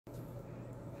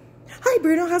Hi,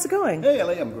 Bruno. How's it going? Hey,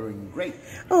 Ellie. I'm doing great.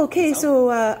 Okay, so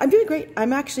I'm doing great.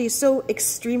 I'm actually so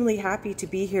extremely happy to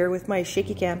be here with my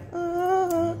shaky cam.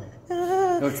 No,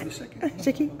 it's me shaking.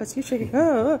 Shaky? What's you shaking?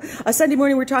 A Sunday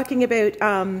morning, we're talking about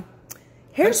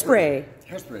hairspray.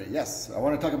 Hairspray, yes. I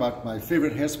want to talk about my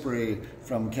favorite hairspray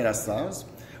from Kérastase,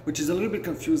 which is a little bit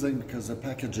confusing because the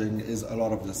packaging is a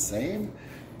lot of the same.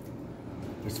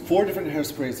 There's 4 different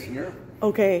hairsprays here.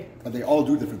 Okay. But they all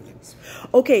do different things.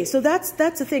 Okay, so that's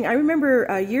the thing. I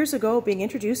remember years ago being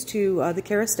introduced to the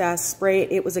Kérastase spray.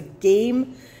 It was a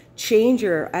game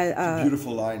changer. It's a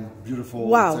beautiful line, beautiful.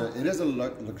 Wow. It is a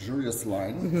luxurious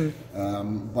line,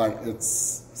 but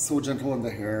it's so gentle on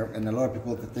the hair, and a lot of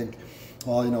people think,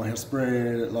 well, you know,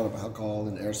 hairspray, a lot of alcohol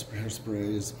in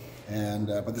hairsprays, and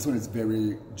but this one is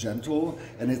very gentle,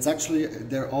 and it's actually,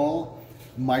 they're all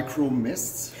micro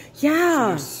mists. Yeah. So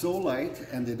they're so light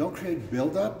and they don't create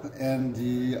buildup, and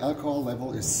the alcohol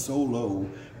level is so low,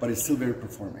 but it's still very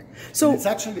performing. So and it's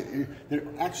actually, they're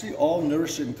actually all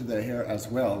nourishing to the hair as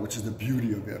well, which is the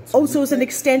beauty of it. So so it's an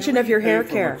extension of your hair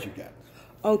care.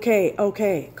 Okay,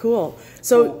 okay, cool.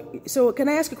 So can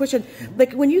I ask a question?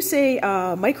 Like when you say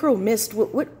micro mist,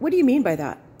 what do you mean by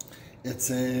that?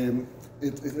 It's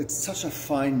such a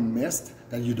fine mist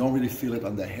that you don't really feel it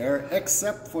on the hair,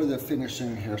 except for the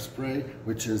finishing hairspray,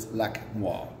 which is Lac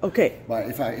Noir. Okay. But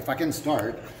if I can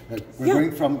start, we're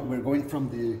going from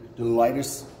the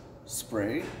lightest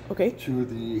spray, okay, to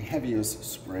the heaviest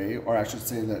spray, or I should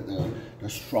say the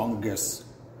strongest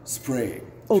spray,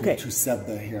 okay, to set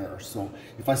the hair. So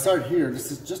if I start here,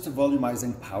 this is just a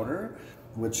volumizing powder,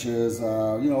 which is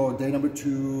you know, day number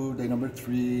 2, day number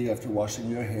 3 after washing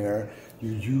your hair.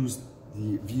 You use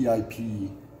the VIP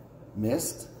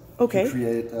mist, okay, to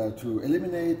create to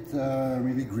eliminate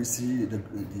really greasy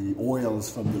the oils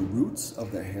from the roots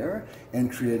of the hair and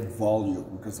create volume,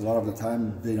 because a lot of the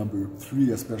time day number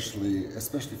 3,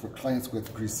 especially for clients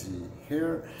with greasy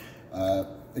hair,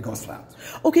 it goes flat.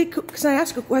 Okay, can I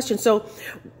ask a question? So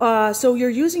so you're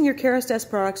using your Kérastase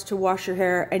products to wash your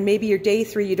hair, and maybe your day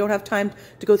 3 you don't have time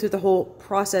to go through the whole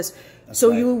process. That's so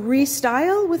right. You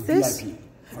restyle with this? VIP.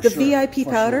 The VIP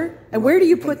powder? Sure. And where do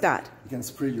you put that? You can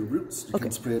spray your roots, you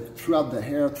can spray it throughout the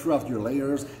hair, throughout your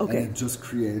layers, and it just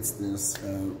creates this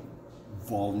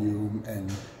volume and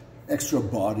extra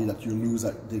body that you lose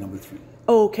at day number 3.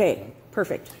 Okay,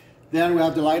 perfect. Then we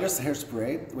have the lightest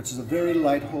hairspray, which is a very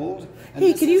light hold. And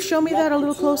hey, can you show me that a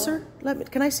little closer?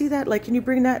 Can I see that? Like, can you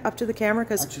bring that up to the camera?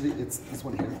 Actually, it's this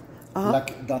one here.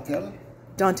 Lac Dentelle.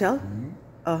 Dentelle?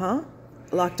 Uh-huh.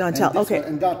 Lac Dentelle, okay.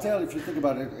 And dentelle, if you think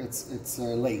about it, it's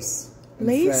lace.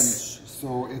 Lace? French.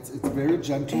 So it's very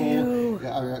gentle.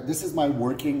 Yeah, this is my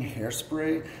working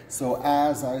hairspray. So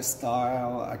as I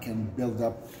style, I can build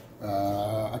up.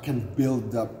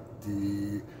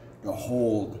 The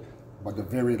hold, but a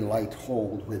very light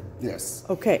hold with this.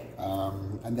 Okay.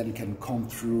 And then you can comb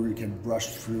through, you can brush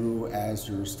through as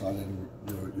you're styling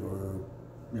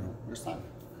your style.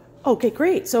 Okay,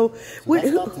 great. So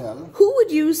who would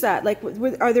use that? Like,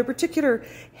 are there particular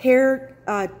hair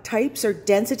types or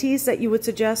densities that you would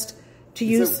suggest to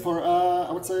use? For,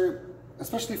 I would say,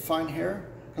 especially fine hair,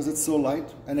 because it's so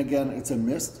light. And again, it's a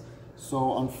mist. So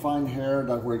on fine hair,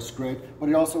 that works great. But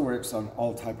it also works on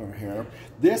all type of hair.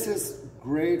 This is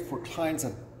great for clients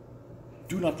that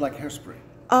do not like hairspray.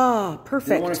 Ah, perfect.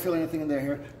 They don't want to feel anything in their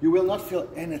hair. You will not feel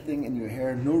anything in your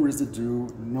hair. No residue,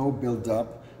 no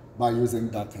buildup, by using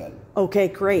dentelle. Okay,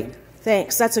 great.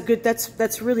 Thanks. That's a good.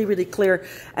 That's really, really clear.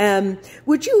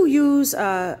 Would you use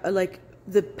like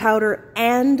the powder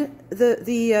and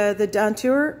the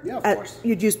denture? Yeah, of course.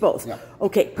 You'd use both. Yeah.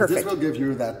 Okay, perfect. This will give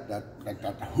you that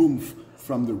oomph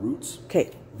from the roots. Okay.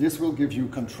 This will give you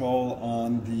control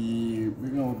on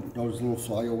those little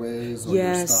flyaways or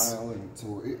your style, and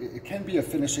so it can be a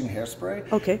finishing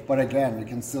hairspray. Okay. But again, you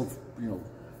can still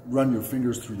run your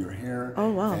fingers through your hair.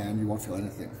 Oh wow! And you won't feel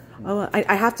anything. Oh,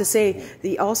 I have to say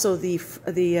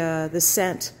the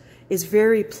scent is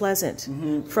very pleasant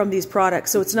from these products.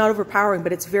 So it's not overpowering,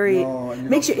 but it's very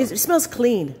it smells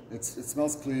clean. It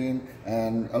smells clean,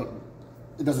 and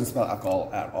it doesn't smell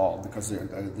alcohol at all, because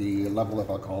the level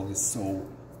of alcohol is so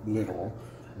little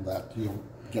that you don't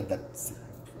get that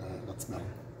smell.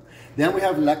 Then we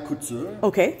have Lac Couture.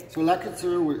 Okay. So Lac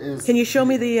Couture is. Can you show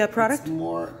me the product? It's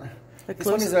more. This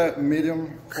one is a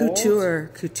medium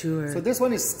couture. So this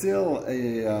one is still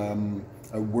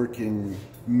a working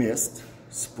mist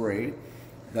spray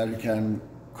that you can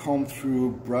comb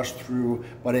through, brush through,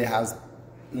 but it has a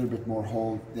little bit more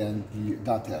hold than the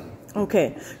dentelle.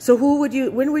 Okay. So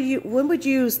when would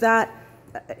you use that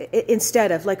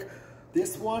instead of, like?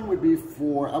 This one would be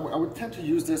for, I would tend to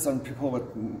use this on people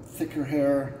with thicker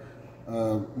hair,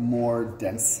 more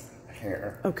dense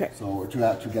hair. Okay. So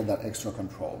to get that extra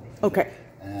control. Okay.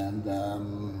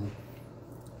 And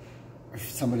if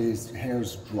somebody's hair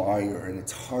is drier and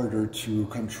it's harder to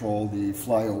control the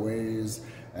flyaways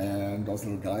and those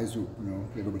little guys who, you know,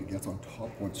 everybody gets on top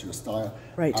once you style,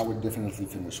 right, I would definitely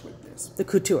finish with this. The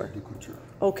couture. The couture.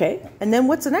 Okay. Yeah. And then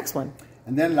what's the next one?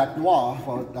 And then Lac Noir,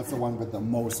 well, that's the one with the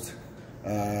most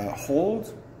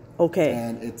hold. Okay.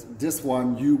 And it's this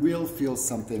one, you will feel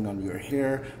something on your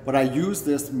hair, but I use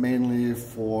this mainly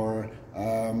for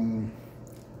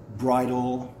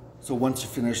bridal. So once you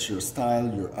finish your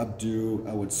style, your updo,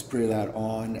 I would spray that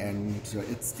on, and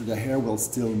the hair will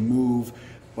still move,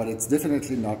 but it's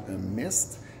definitely not a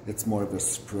mist. It's more of a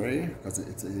spray because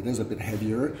it is a bit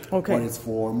heavier. Okay. But it's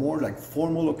for more like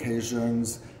formal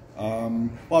occasions.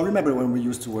 Well, remember when we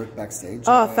used to work backstage?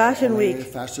 Oh, Fashion LA, Week.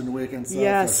 Fashion Week and stuff.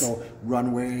 Yes. So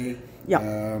runway.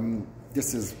 Yeah.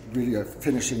 This is really a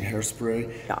finishing hairspray,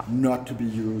 yeah, not to be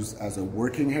used as a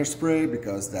working hairspray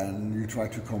because then you try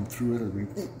to comb through it. And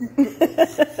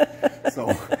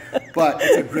so, but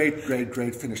it's a great, great,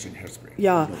 great finishing hairspray.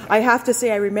 Yeah, I have to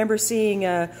say I remember seeing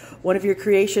one of your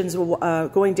creations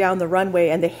going down the runway,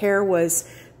 and the hair was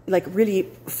like really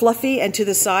fluffy and to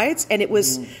the sides, and it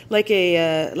was like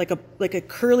a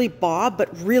curly bob, but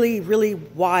really, really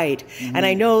wide. And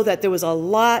I know that there was a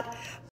lot